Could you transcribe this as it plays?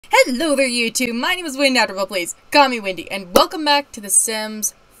Hello there YouTube, my name is Wendy, please call me Wendy, and welcome back to The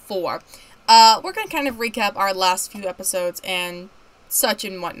Sims 4. We're gonna kind of recap our last few episodes and such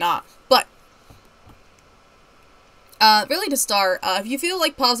and whatnot, but really to start, if you feel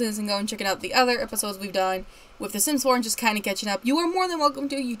like pausing this and go and checking out the other episodes we've done with The Sims 4 and just kind of catching up, you are more than welcome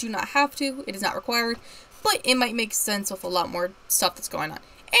to. You do not have to, it is not required, but it might make sense with a lot more stuff that's going on.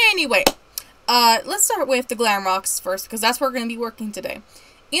 Anyway, let's start with the Glamrocks first, because that's where we're going to be working today.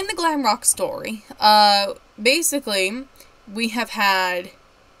 In the Glamrocks story, basically, we have had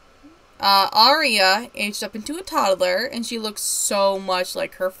Aria aged up into a toddler, and she looks so much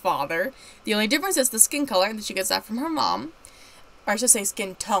like her father. The only difference is the skin color, and she gets that from her mom. Or I should say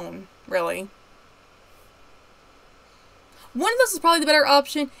skin tone, really. One of those is probably the better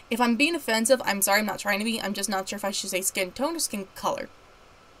option. If I'm being offensive, I'm sorry, I'm not trying to be. I'm just not sure if I should say skin tone or skin color.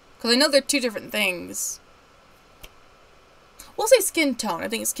 Because I know they're two different things. We'll say skin tone. I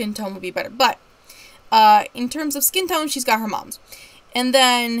think skin tone would be better. But, in terms of skin tone, she's got her mom's. And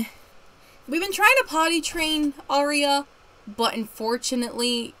then, we've been trying to potty train Aria, but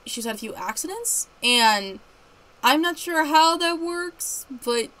unfortunately, she's had a few accidents. And I'm not sure how that works,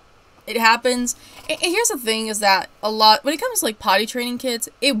 but it happens. And here's the thing, is that when it comes to, like, potty training kids,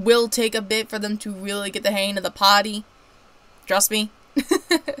 it will take a bit for them to really get the hang of the potty. Trust me.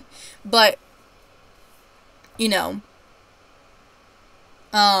 But, you know.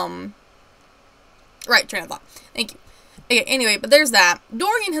 Right, train of thought. Thank you. Okay, anyway, but there's that.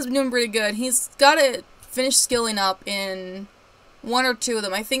 Dorian has been doing pretty good. He's got to finish skilling up in one or two of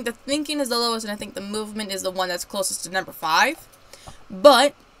them. I think the thinking is the lowest, and I think the movement is the one that's closest to number 5.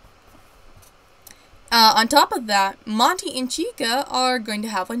 But, on top of that, Monty and Chica are going to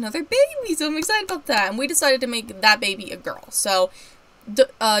have another baby, so I'm excited about that. And we decided to make that baby a girl. So,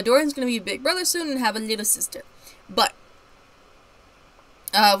 Dorian's going to be a big brother soon and have a little sister. But,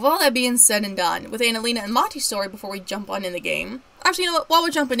 with all that being said and done, with Annalena and Monty's story before we jump on in the game. Actually, you know what? While we're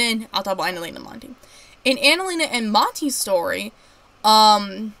jumping in, I'll talk about Annalena and Monty. In Annalena and Monty's story,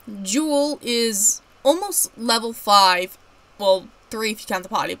 Jewel is almost level 5. Well, 3 if you count the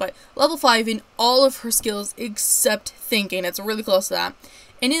potty, but level 5 in all of her skills except thinking. It's really close to that.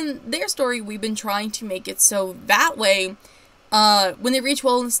 And in their story, we've been trying to make it so that way, when they reach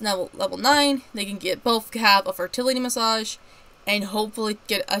wellness level 9, they can both have a fertility massage and hopefully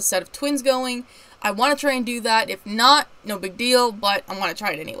get a set of twins going. I want to try and do that. If not, no big deal, but I want to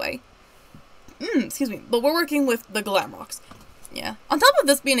try it anyway. Excuse me. But we're working with the Glamrocks. Yeah. On top of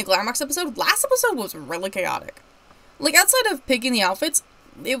this being a Glamrocks episode, last episode was really chaotic. Like, outside of picking the outfits,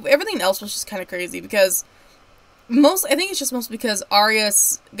 everything else was just kind of crazy because I think it's just mostly because I'm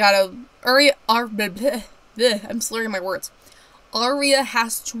slurring my words. Aria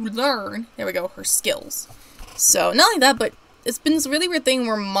has to learn, there we go, her skills. So, not only that, but it's been this really weird thing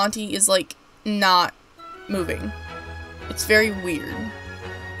where Monty is, like, not moving. It's very weird.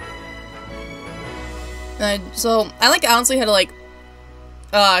 So, I, like, honestly had to, like,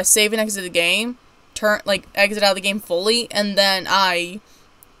 save and exit the game, exit out of the game fully, and then I,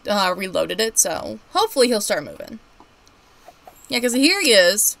 reloaded it, so hopefully he'll start moving. Yeah, because here he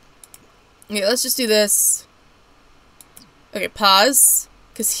is. Okay, let's just do this. Okay, pause,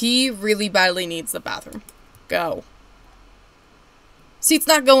 because he really badly needs the bathroom. Go. See, it's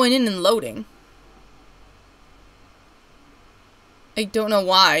not going in and loading. I don't know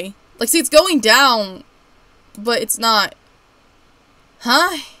why. Like, see, it's going down, but it's not.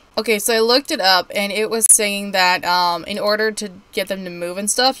 Huh? Okay, so I looked it up, and it was saying that, in order to get them to move and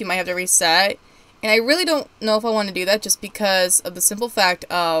stuff, you might have to reset. And I really don't know if I want to do that, just because of the simple fact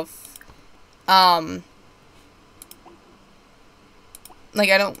of, like,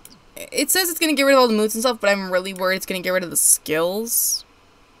 it says it's going to get rid of all the moods and stuff, but I'm really worried it's going to get rid of the skills.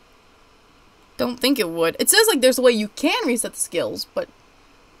 Don't think it would. It says, like, there's a way you can reset the skills, but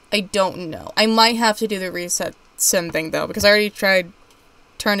I don't know. I might have to do the reset sim thing, though, because I already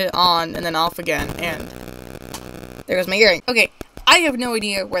turned it on and then off again, and there goes my earring. Okay, I have no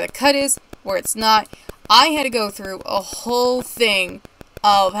idea where the cut is, where it's not. I had to go through a whole thing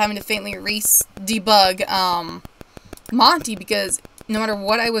of having to faintly debug, Monty, because no matter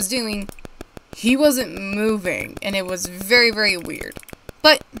what I was doing, he wasn't moving, and it was very, very weird.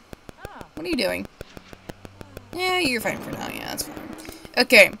 But, what are you doing? Yeah, you're fine for now, yeah, that's fine.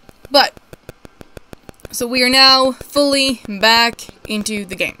 Okay, but, so we are now fully back into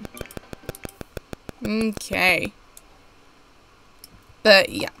the game. Okay. But,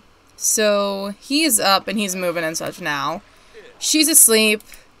 yeah. So, he is up, and he's moving and such now. She's asleep.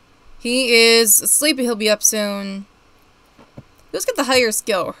 He is asleep, but he'll be up soon. Who's got the higher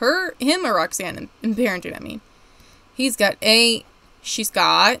skill? Him or Roxanne in parenting, I mean. He's got 8. She's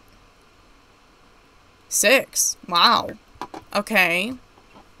got 6. Wow. Okay.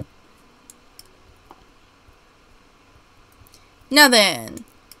 Now then,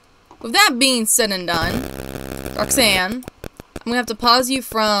 with that being said and done, Roxanne, I'm gonna have to pause you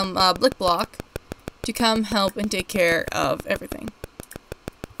from Blick Block to come help and take care of everything.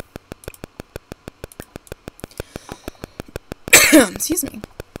 Excuse me.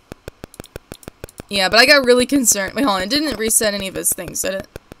 Yeah, but I got really concerned. Wait, hold on. It didn't reset any of his things, did it?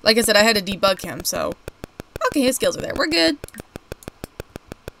 Like I said, I had to debug him, so... Okay, his skills are there. We're good.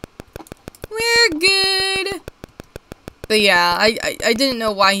 We're good. But yeah, I didn't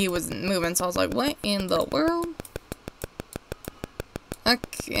know why he wasn't moving, so I was like, what in the world?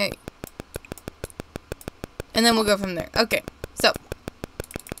 Okay. And then we'll go from there. Okay, so.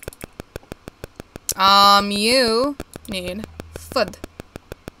 You need food.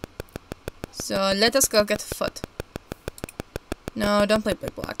 So let us go get food. No, don't play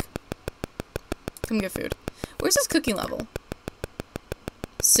Blick Block. Come get food. Where's his cooking level?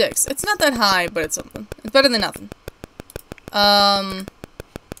 6. It's not that high, but it's something. It's better than nothing. But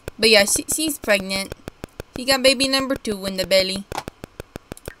yeah, she's pregnant. She got baby number 2 in the belly.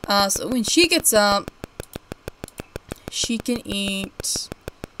 So when she gets up, she can eat...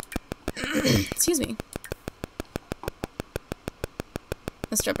 Excuse me.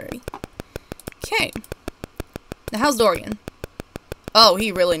 A strawberry. Okay. Now, how's Dorian? Oh,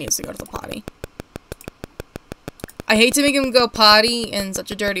 he really needs to go to the potty. I hate to make him go potty in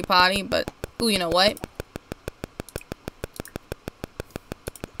such a dirty potty, but... Ooh, you know what?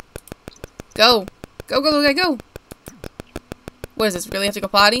 Go. Go, go, go, go. What is this? Really have to go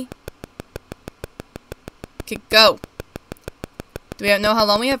potty? Okay, go. Do we know how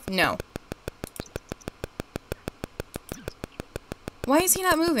long we have? No. Why is he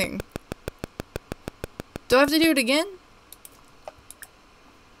not moving? Do I have to do it again?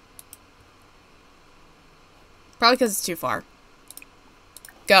 Probably because it's too far.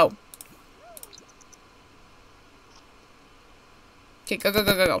 Go. Okay, go, go,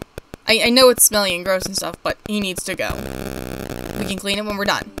 go, go, go. I know it's smelly and gross and stuff, but he needs to go. We can clean it when we're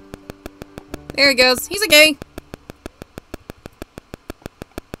done. There he goes. He's okay.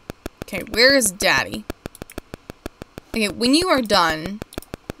 Okay, where is Daddy? Okay, when you are done,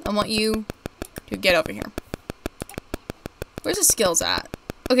 I want you to get over here. Where's his skills at?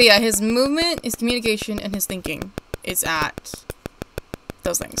 Okay, yeah, his movement, his communication, and his thinking is at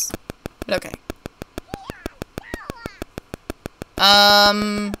those things. But okay.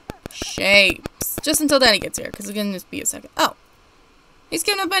 Shapes. Just until Daddy gets here, because it's gonna just be a second. Oh. He's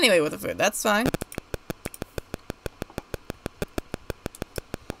giving up anyway with the food. That's fine.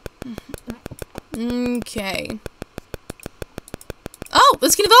 Okay. Oh,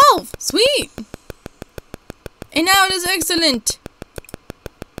 this can evolve! Sweet! And now it is excellent!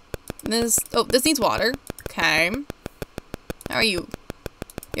 This needs water. Okay. How are you?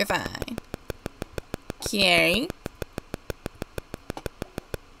 You're fine. Okay.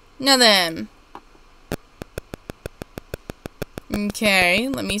 Now then. Okay,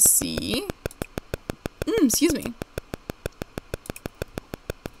 let me see. Excuse me.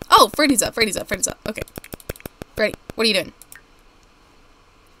 Oh, Freddy's up, Freddy's up, Freddy's up. Okay. Freddy, what are you doing?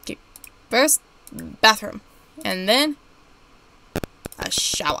 Okay. First, bathroom. And then, a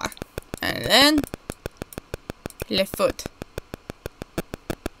shower. And then, le foot.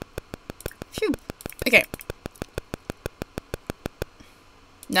 Phew. Okay.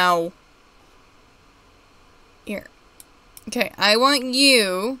 Now, here. Okay, I want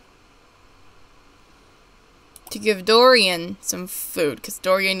you to give Dorian some food, because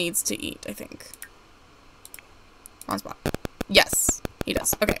Dorian needs to eat, I think. Wrong spot. Yes, he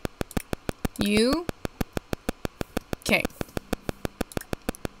does. Okay. You. Okay.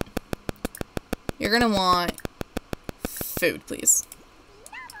 You're gonna want food, please.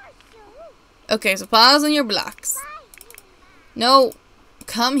 Okay, so pause on your blocks. No,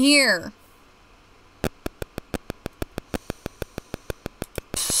 come here.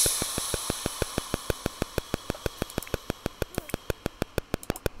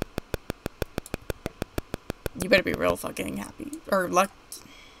 You better be real fucking happy. Or lucky.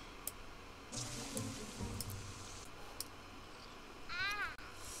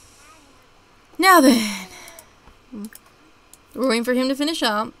 Now then. We're waiting for him to finish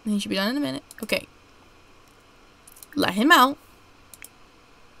up. He should be done in a minute. Okay. Let him out.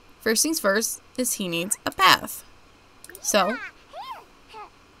 First things first is he needs a bath. So.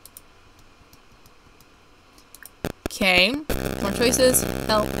 Okay. More choices.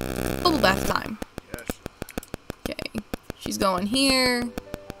 Help. Bubble bath time. Okay. She's going here.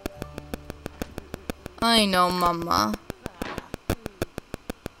 I know, Mama.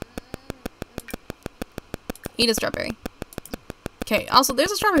 Eat a strawberry. Okay, also,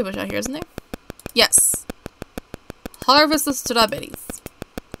 there's a strawberry bush out here, isn't there? Yes. Harvest the strawberries.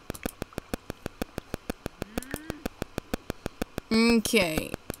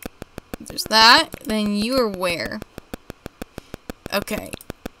 Okay. There's that. Then you are where? Okay.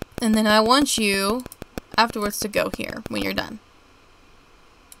 And then I want you, afterwards, to go here when you're done.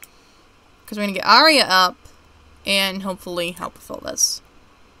 Because we're going to get Arya up and hopefully help with all this.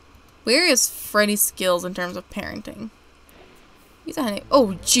 Where is Freddy's skills in terms of parenting? He's a honey.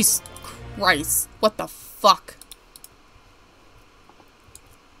 Oh, jeez Christ. What the fuck?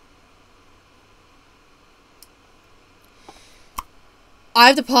 I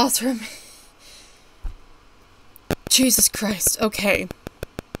have to pause for a minute. Jesus Christ. Okay.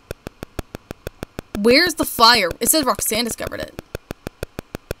 Where's the fire? It says Roxanne discovered it.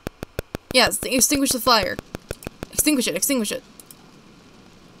 Yes, extinguish the fire. Extinguish it, extinguish it.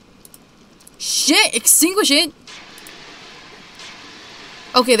 Shit, extinguish it!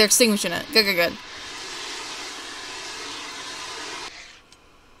 Okay, they're extinguishing it. Good, good, good.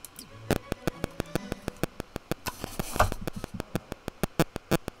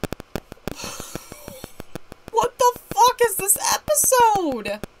 What the fuck is this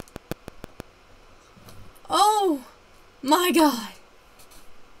episode? Oh my god.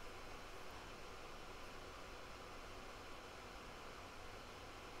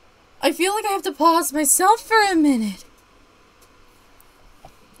 I feel like I have to pause myself for a minute.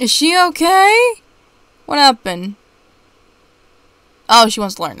 Is she okay? What happened? Oh, she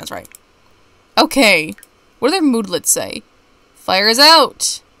wants to learn, that's right. Okay. What do their moodlets say? Fire is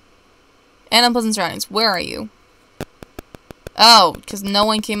out! And unpleasant surroundings. Where are you? Oh, because no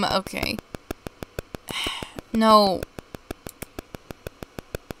one came... Okay. No.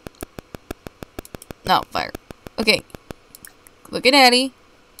 No, fire. Okay. Look at Daddy.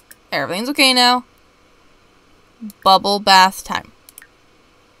 Everything's okay now. Bubble bath time.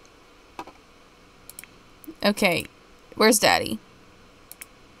 Okay. Where's Daddy?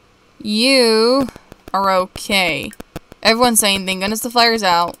 You are okay. Everyone's saying, thank goodness the fire's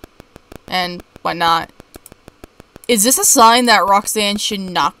out. And whatnot. Is this a sign that Roxanne should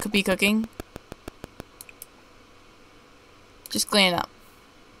not be cooking? Just clean it up.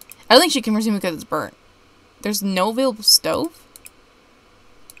 I don't think she can resume because it's burnt. There's no available stove?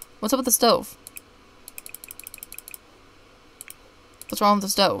 What's up with the stove? What's wrong with the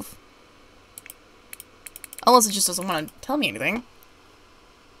stove? Unless it just doesn't want to tell me anything.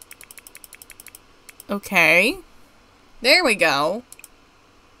 Okay. There we go.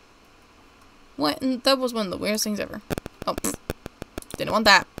 What? That was one of the weirdest things ever. Oh, pfft. Didn't want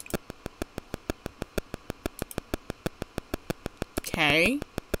that. Okay.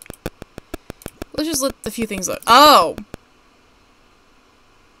 Let's just let the few things look. Oh!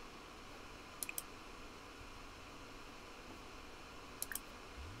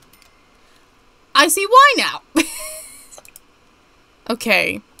 I see why now!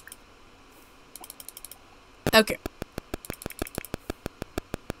 Okay. Okay.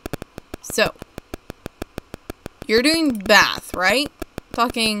 So. You're doing bath, right?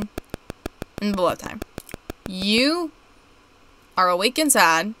 Talking in blood time. You are awake and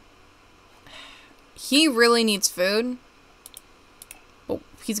sad. He really needs food. But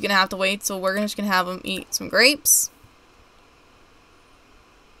he's gonna have to wait, so we're just gonna have him eat some grapes.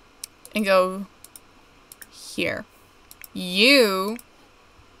 And go here. You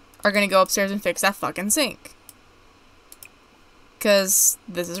are gonna go upstairs and fix that fucking sink. 'Cause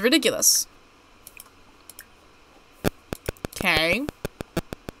this is ridiculous. Okay.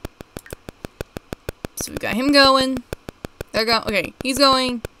 So we got him going. They're going. Okay, he's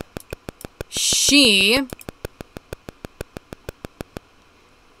going. She.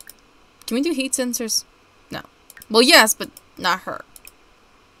 Can we do heat sensors? No. Well, yes, but not her.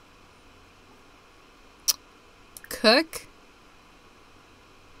 Cook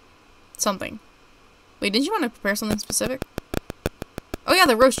something. Wait, didn't you want to prepare something specific? Oh yeah,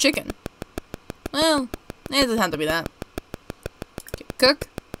 the roast chicken. Well, it doesn't have to be that. Okay, cook.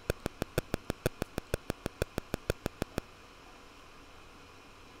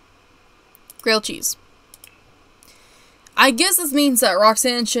 Grilled cheese. I guess this means that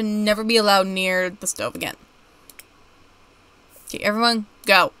Roxanne should never be allowed near the stove again. Okay, everyone,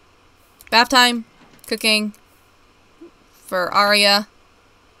 go. Bath time. Cooking. For Arya.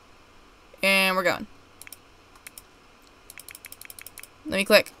 And we're going. Let me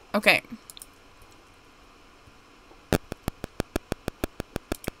click. Okay.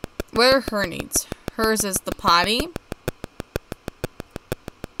 What are her needs? Hers is the potty.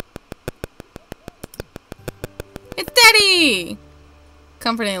 It's Daddy!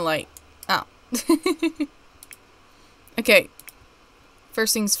 Comforting light. Oh. Okay.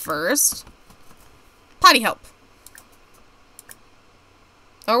 First things first. Potty help.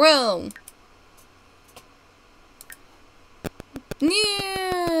 Oh well.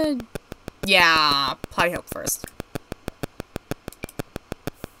 Yeah. Yeah, potty help first.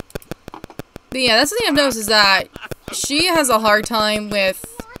 But yeah, that's the thing I've noticed is that she has a hard time with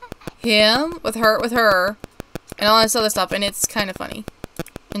him, with her, and all this other stuff, and it's kind of funny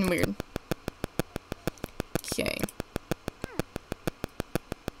and weird. Okay.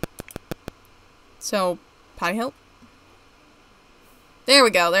 So, potty help. There we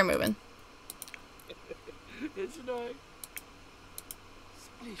go, they're moving.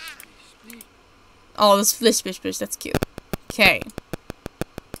 Oh, this splish, splish, splish, that's cute. Okay.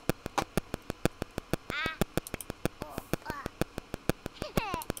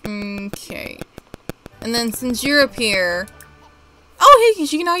 Okay. And then since you're up here... Oh, hey,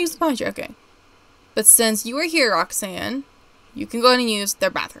 she can now use the plunger. Okay. But since you are here, Roxanne, you can go ahead and use their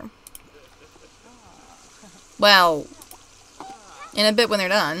bathroom. Well, in a bit when they're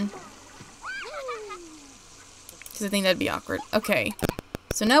done. Because I think that'd be awkward. Okay.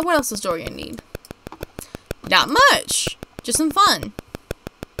 So now what else does Dorian need? Not much! Just some fun.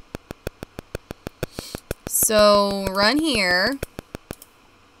 So, run here.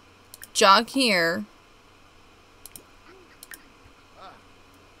 Jog here.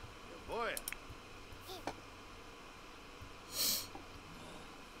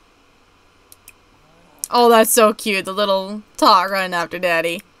 Oh, that's so cute. The little tot running after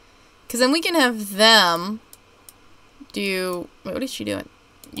Daddy. Because then we can have them do... Wait, what is she doing?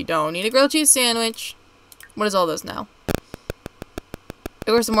 You don't need a grilled cheese sandwich. What is all this now?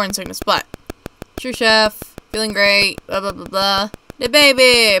 It was some morning sickness, but... Sure, chef. Feeling great. Blah, blah, blah, blah. The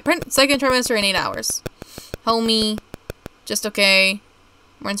baby! Second trimester in 8 hours. Homie. Just okay.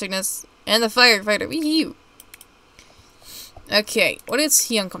 Morning sickness. And the firefighter. Wee-hoo. Okay. What is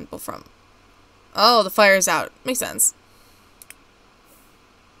he uncomfortable from? Oh, the fire's out. Makes sense.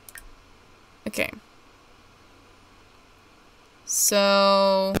 Okay.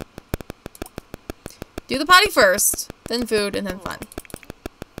 So... do the potty first, then food, and then fun.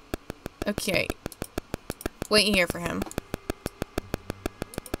 Okay. Wait here for him.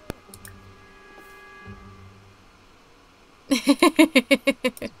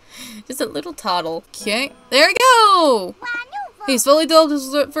 Just a little toddle. Okay. There we go! He's fully developed his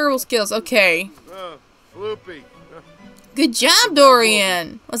verbal skills. Okay. Good job,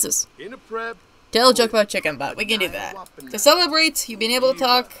 Dorian! What's this? Tell a joke about chicken butt. We can do that. To celebrate you being able to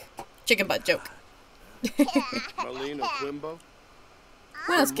talk, chicken butt joke.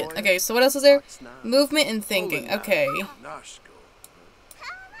 What else, kid? Okay, so what else is there? Movement and thinking. Okay.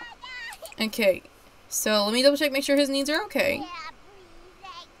 Okay. So let me double check, make sure his needs are okay.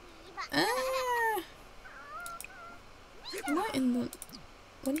 What in the...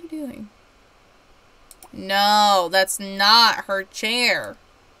 What are you doing? No, that's not her chair.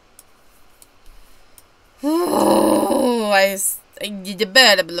 Oh,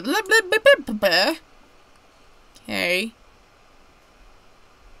 okay.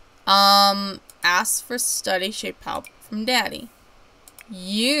 Ask for study shape help from Daddy.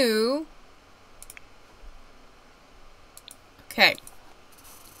 You... Okay.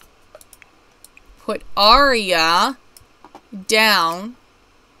 Put Arya down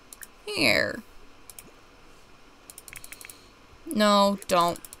here. No,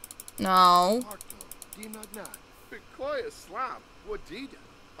 don't. No.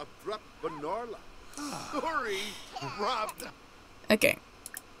 Okay.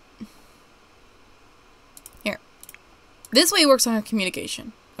 Here. This way works on our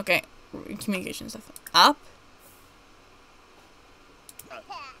communication. Okay. Communication stuff. Up.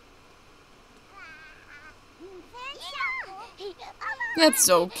 That's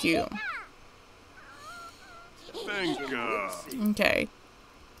so cute. Okay.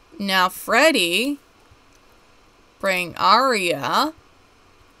 Now, Freddy, bring Arya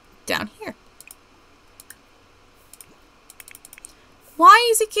down here. Why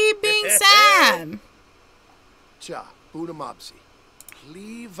does he keep being sad? Cha, Budamopsy.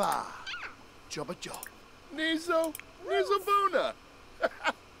 Cleava. Jobba Job. Nizo. Nizo Buna.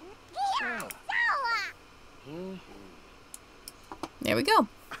 There we go.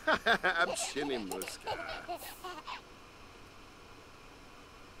 I'm chilling, Muska.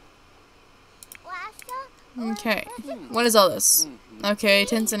 Okay. What is all this? Okay,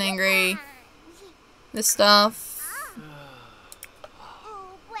 tense and angry. This stuff.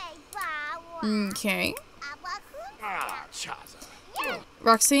 Okay.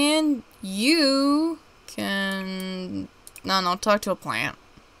 Roxanne, you can... No, talk to a plant.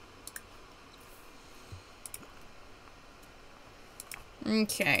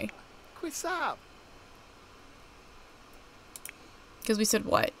 Okay. What's up? Because we said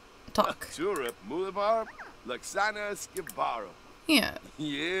what? Talk. Turip, Mulibar, Laxana Skibaro. Yeah.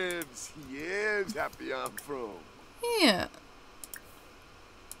 Yibs, happy I'm from. Yeah.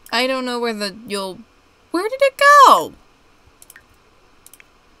 I don't know where the where did it go?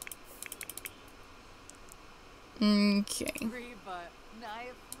 Okay.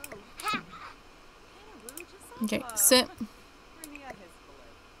 Okay, sit.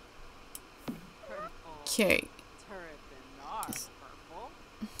 Okay.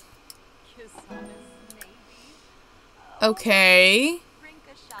 Okay.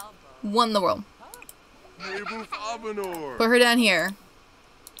 What in the world? Put her down here.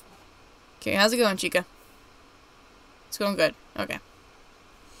 Okay, how's it going, Chica? It's going good. Okay.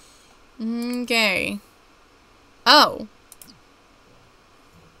 Okay. Oh.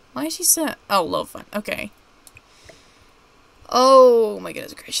 Why is she set? Oh, low fun. Okay. Oh my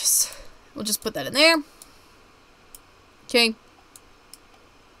goodness gracious. We'll just put that in there. Okay.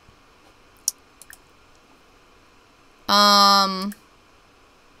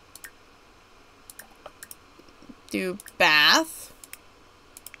 Do bath.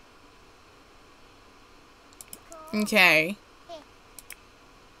 Okay.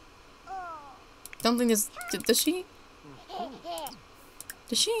 Don't think this. Does she?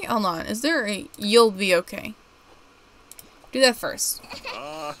 Does she? Hold on. Is there a? You'll be okay. Do that first.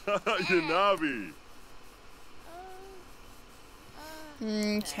 Yanabi.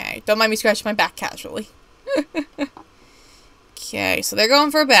 Okay. Don't mind me scratching my back casually. Okay, so they're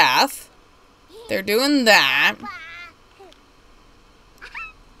going for a bath. They're doing that.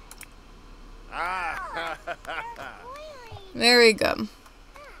 Very good.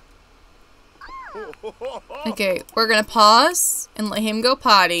 Okay, we're gonna pause and let him go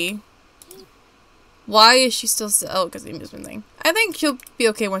potty. Why is she still oh, because the amusement thing. I think she'll be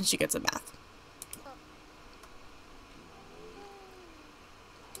okay once she gets a bath.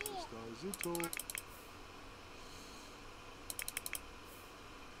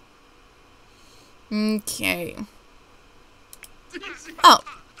 Okay. Oh.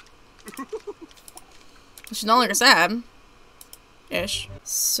 She's no longer sad. Ish.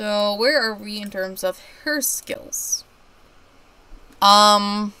 So, where are we in terms of her skills?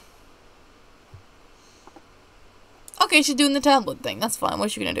 Okay, she's doing the tablet thing. That's fine.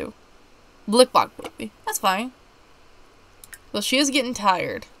 What's she gonna do? Blickblock baby. That's fine. Well, she is getting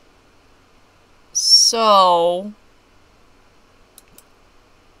tired. So...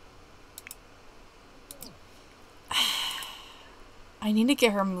 I need to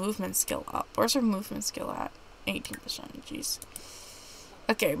get her movement skill up. Where's her movement skill at? 18%. Jeez.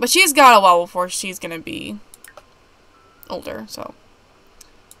 Okay, but she's got a while before she's gonna be older, so.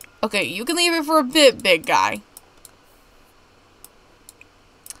 Okay, you can leave her for a bit, big guy.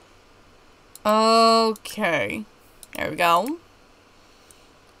 Okay. There we go.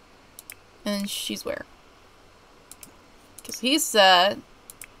 And she's where? Because he said...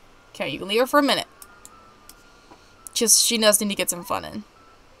 Okay, you can leave her for a minute. Just, she does need to get some fun in.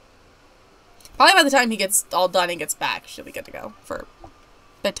 Probably by the time he gets all done and gets back, she'll be good to go for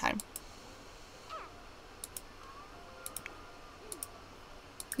bedtime.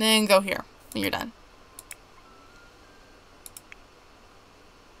 Then go here when you're done.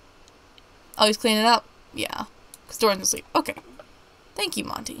 Oh, he's cleaning up? Yeah. Because Doran's asleep. Okay. Thank you,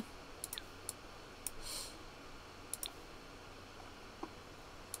 Monty.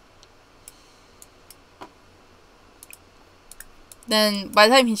 Then by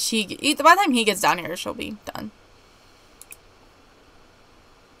the time he gets down here, she'll be done.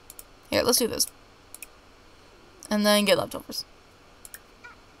 Here, let's do this. And then get leftovers.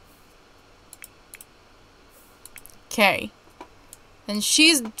 Okay. And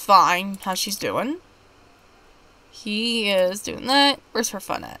she's fine how she's doing. He is doing that. Where's her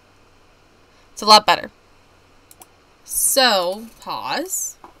fun at? It's a lot better. So,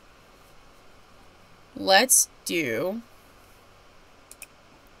 pause. Let's do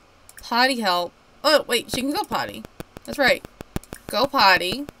potty help. Oh, wait, she can go potty. That's right. Go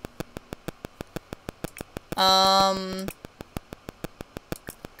potty. Come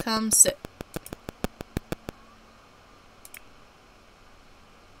sit.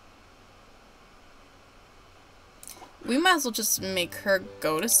 We might as well just make her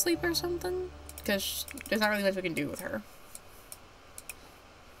go to sleep or something. Because there's not really much we can do with her.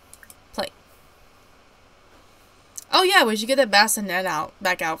 Play. Oh yeah, we should get that bassinet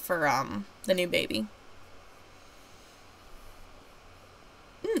back out for, the new baby.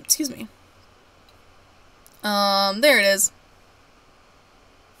 Excuse me. There it is.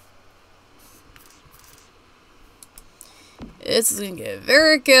 This is gonna get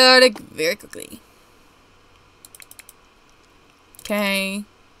very chaotic very quickly. Okay.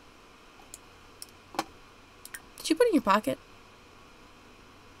 Did you put it in your pocket?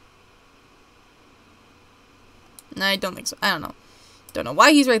 No, I don't think so. I don't know. Don't know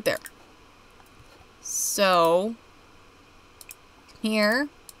why he's right there. So, here.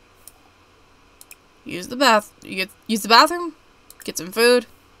 Use the use the bathroom, get some food,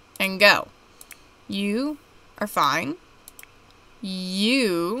 and go. You are fine.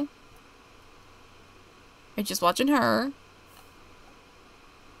 You are just watching her.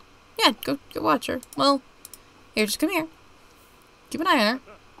 Yeah, go watch her. Well, here, just come here. Keep an eye on her.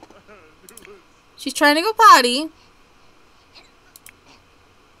 She's trying to go potty.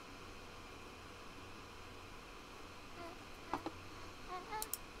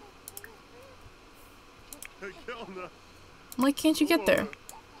 Why can't you get there?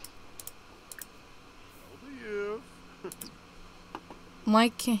 Why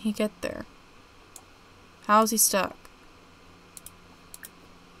can't he get there? How is he stuck?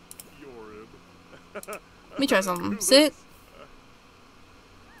 Let me try something. Sit.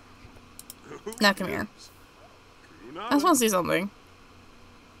 Now come here. I just want to see something.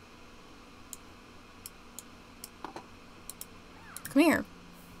 Come here.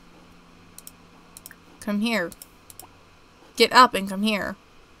 Come here. Get up and come here.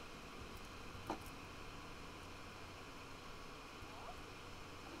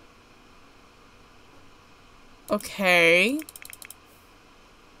 Okay.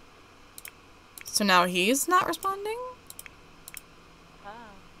 So now he's not responding?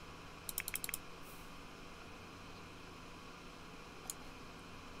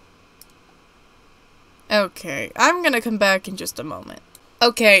 Okay, I'm gonna come back in just a moment.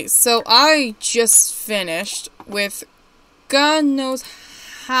 Okay, so I just finished with God knows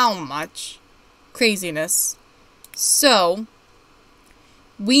how much craziness. So,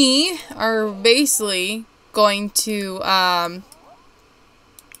 we are basically going to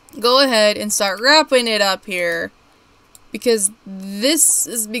go ahead and start wrapping it up here, because this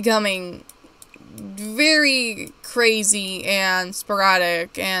is becoming very crazy and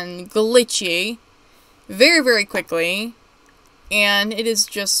sporadic and glitchy very, very quickly, and it is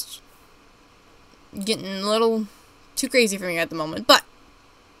just getting a little too crazy for me at the moment. But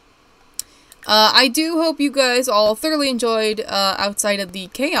I do hope you guys all thoroughly enjoyed, outside of the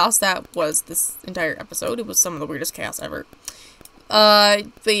chaos that was this entire episode. It was some of the weirdest chaos ever. But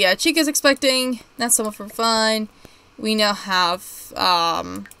yeah, Chica's expecting, that's somewhat for fun. We now have,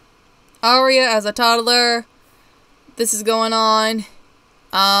 Aria as a toddler. This is going on.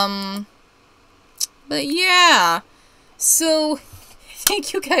 But yeah. So,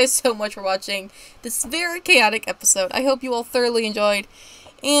 thank you guys so much for watching this very chaotic episode. I hope you all thoroughly enjoyed.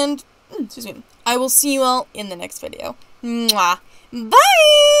 And, excuse me, I will see you all in the next video. Mwah.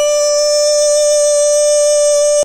 Bye!